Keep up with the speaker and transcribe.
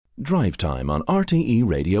Drive Time on RTE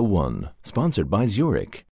Radio 1, sponsored by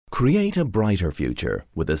Zurich. Create a brighter future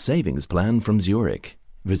with a savings plan from Zurich.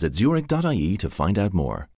 Visit zurich.ie to find out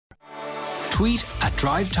more. Tweet at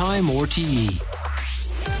DriveTimeRTE.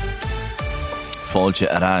 Fáilte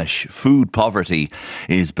Arás, food poverty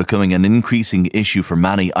is becoming an increasing issue for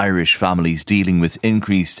many Irish families dealing with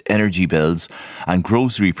increased energy bills and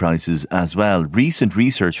grocery prices as well. Recent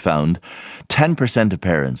research found 10% of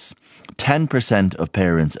parents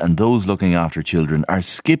and those looking after children are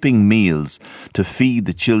skipping meals to feed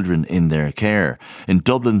the children in their care. In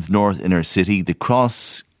Dublin's north inner city, the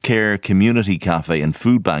Cross Care Community Cafe and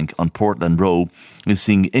Food Bank on Portland Row is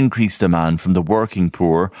seeing increased demand from the working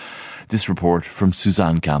poor. This report from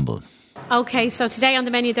Suzanne Campbell. Okay, so today on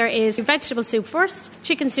the menu there is vegetable soup first,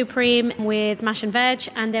 chicken supreme with mash and veg,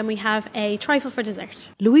 and then we have a trifle for dessert.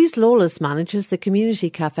 Louise Lawless manages the Community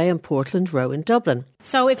Cafe on Portland Row in Dublin.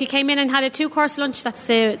 So if you came in and had a 2-course lunch, that's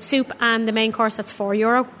the soup, and the main course, that's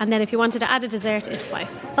 €4. And then if you wanted to add a dessert, it's €5.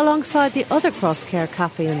 Alongside the other Cross Care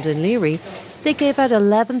Cafe in Dunleary, they gave out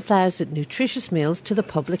 11,000 nutritious meals to the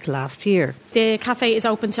public last year. The cafe is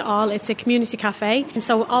open to all. It's a community cafe,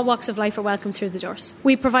 so all walks of life are welcome through the doors.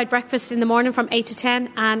 We provide breakfast in the morning from 8 to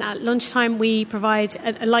 10, and at lunchtime we provide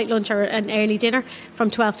a light lunch or an early dinner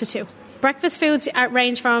from 12 to 2. Breakfast foods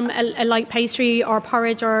range from a light pastry or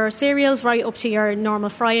porridge or cereals right up to your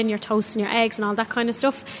normal frying, your toast and your eggs and all that kind of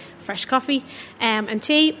stuff. Fresh coffee and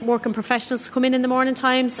tea. Working professionals come in the morning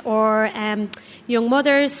times, or young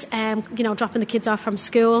mothers, dropping the kids off from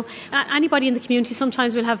school. Anybody in the community.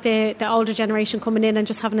 Sometimes we'll have the older generation coming in and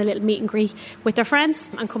just having a little meet and greet with their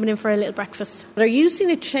friends and coming in for a little breakfast. Are you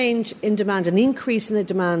seeing a change in demand, an increase in the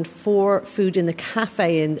demand for food in the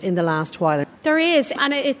cafe in the last while? There is,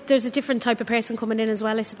 and there's a different type of person coming in as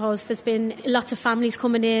well, I suppose. There's been lots of families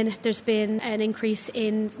coming in. There's been an increase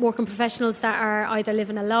in working professionals that are either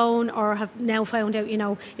living alone or have now found out,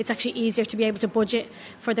 it's actually easier to be able to budget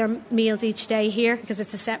for their meals each day here because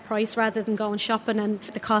it's a set price rather than going shopping, and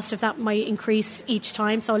the cost of that might increase each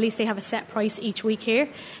time. So at least they have a set price each week here.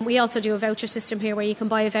 We also do a voucher system here where you can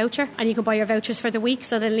buy a voucher and you can buy your vouchers for the week,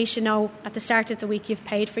 so that at least at the start of the week you've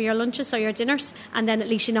paid for your lunches or your dinners, and then at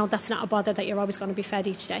least that's not a bother that you're always going to be fed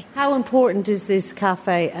each day. How important is this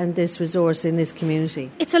cafe and this resource in this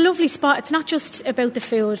community? It's a lovely spot. It's not just about the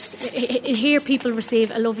food. Here people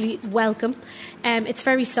receive a lovely welcome. It's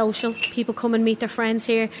very social. People come and meet their friends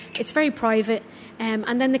here. It's very private.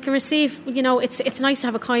 And then they can receive, it's nice to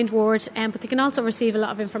have a kind word, but they can also receive a lot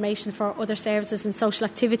of information for other services and social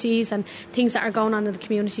activities and things that are going on in the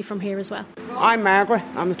community from here as well. I'm Margaret.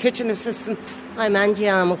 I'm a kitchen assistant. I'm Angie.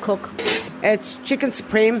 I'm a cook. It's chicken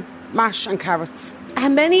supreme, mash and carrots. How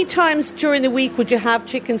many times during the week would you have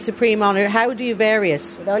chicken supreme on, or how do you vary it?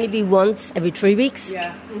 It would only be once every 3 weeks.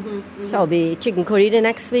 Yeah. Mm-hmm. So it'll be chicken curry the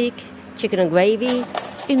next week, chicken and gravy.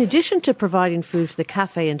 In addition to providing food for the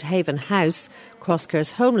cafe and Haven House,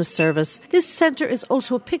 Crosscare's homeless service, this centre is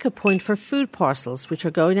also a pick-up point for food parcels, which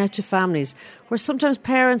are going out to families where sometimes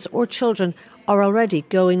parents or children are already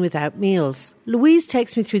going without meals. Louise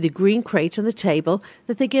takes me through the green crate on the table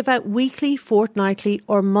that they give out weekly, fortnightly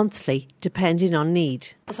or monthly, depending on need.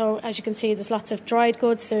 So as you can see, there's lots of dried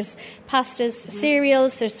goods, there's pastas,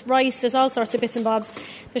 cereals, there's rice, there's all sorts of bits and bobs.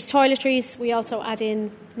 There's toiletries. We also add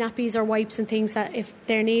in nappies or wipes and things that if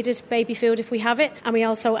they're needed, baby food if we have it. And we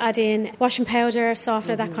also add in washing powder,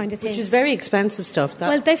 softener, that kind of thing. Which is very expensive stuff.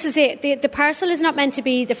 Well, this is it. The parcel is not meant to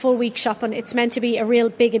be the full week shopping. It's meant to be a real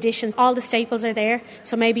big addition. All the staples are there.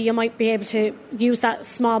 So maybe you might be able to use that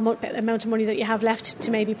small amount of money that you have left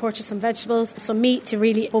to maybe purchase some vegetables, some meat to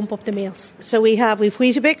really bump up the meals. So we've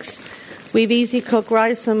Weetabix, we've easy cook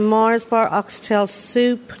rice and Mars bar, oxtail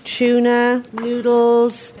soup, tuna,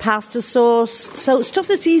 noodles, pasta sauce. So stuff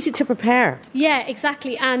that's easy to prepare. Yeah,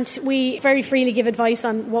 exactly. And we very freely give advice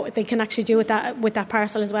on what they can actually do with that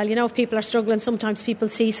parcel as well. If people are struggling, sometimes people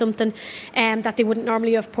see something that they wouldn't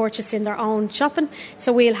normally have purchased in their own shopping.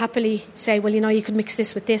 So we'll happily say, well, you could mix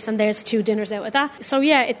this with this and there's 2 dinners out of that. So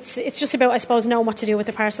yeah, it's just about, I suppose, knowing what to do with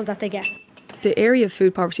the parcel that they get. The area of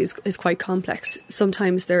food poverty is quite complex.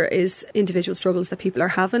 Sometimes there is individual struggles that people are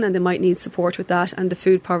having and they might need support with that, and the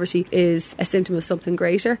food poverty is a symptom of something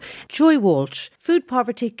greater. Joy Walsh, Food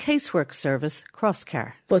Poverty Casework Service,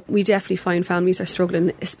 Crosscare. But we definitely find families are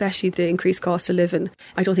struggling, especially the increased cost of living.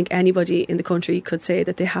 I don't think anybody in the country could say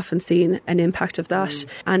that they haven't seen an impact of that.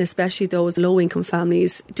 And especially those low-income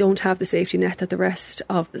families don't have the safety net that the rest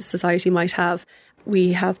of society might have.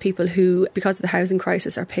 We have people who, because of the housing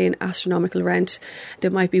crisis, are paying astronomical rent.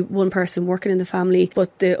 There might be one person working in the family,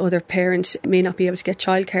 but the other parent may not be able to get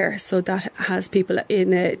childcare. So that has people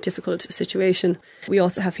in a difficult situation. We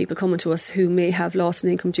also have people coming to us who may have lost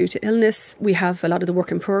an income due to illness. We have a lot of the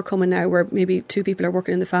working poor coming now where maybe 2 people are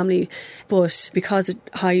working in the family, but because of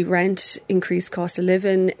high rent, increased cost of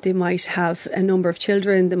living, they might have a number of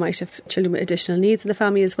children. They might have children with additional needs in the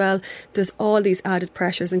family as well. There's all these added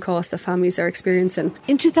pressures and costs that families are experiencing.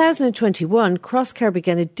 In 2021, Crosscare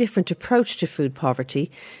began a different approach to food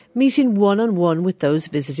poverty, meeting one-on-one with those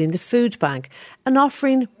visiting the food bank and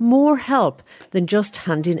offering more help than just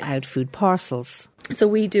handing out food parcels. So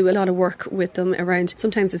we do a lot of work with them around,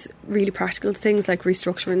 sometimes it's really practical things like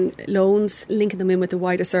restructuring loans, linking them in with the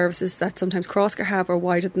wider services that sometimes Crosscare have or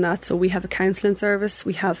wider than that. So we have a counselling service,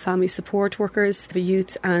 we have family support workers, the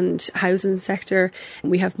youth and housing sector,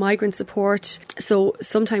 we have migrant support. So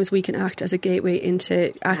sometimes we can act as a gateway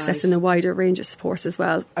into accessing a wider range of supports as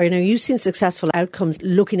well. Are you've seen successful outcomes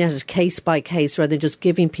looking at it case by case rather than just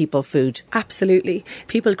giving people food? Absolutely.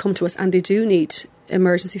 People come to us and they do need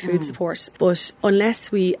emergency food support, but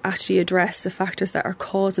unless we actually address the factors that are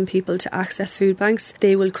causing people to access food banks,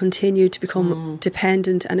 they will continue to become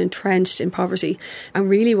dependent and entrenched in poverty. And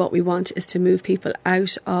really what we want is to move people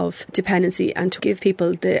out of dependency and to give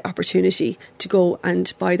people the opportunity to go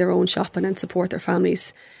and buy their own shopping and support their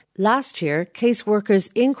families. Last year, caseworkers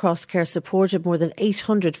in Crosscare supported more than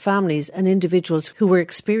 800 families and individuals who were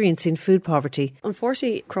experiencing food poverty.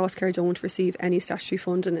 Unfortunately, Crosscare don't receive any statutory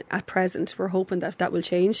funding at present. We're hoping that that will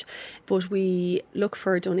change, but we look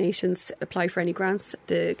for donations, apply for any grants.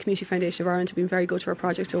 The Community Foundation of Ireland have been very good to our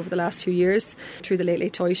project over the last 2 years. Through the Late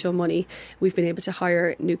Late Toy Show money, we've been able to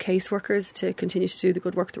hire new caseworkers to continue to do the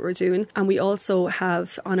good work that we're doing. And we also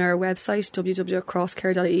have on our website,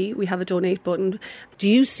 www.crosscare.ie, we have a donate button. Do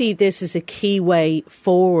you see this as a key way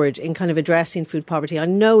forward in kind of addressing food poverty? I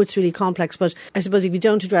know it's really complex, but I suppose if you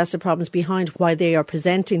don't address the problems behind why they are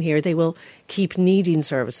presenting here, they will keep needing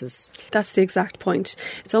services. That's the exact point.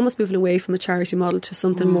 It's almost moving away from a charity model to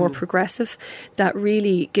something more progressive that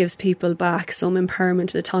really gives people back some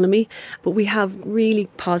empowerment and autonomy. But we have really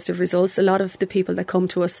positive results. A lot of the people that come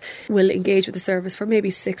to us will engage with the service for maybe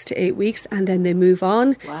 6 to 8 weeks and then they move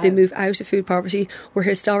on. Wow. They move out of food poverty, where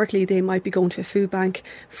historically they might be going to a food bank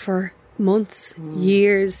for months,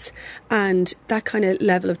 years, and that kind of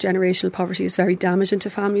level of generational poverty is very damaging to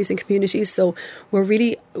families and communities. So we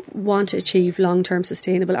really want to achieve long-term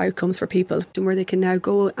sustainable outcomes for people where they can now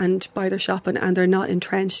go and buy their shopping and they're not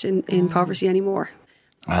entrenched in poverty anymore.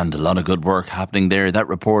 And a lot of good work happening there. That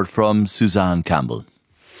report from Suzanne Campbell.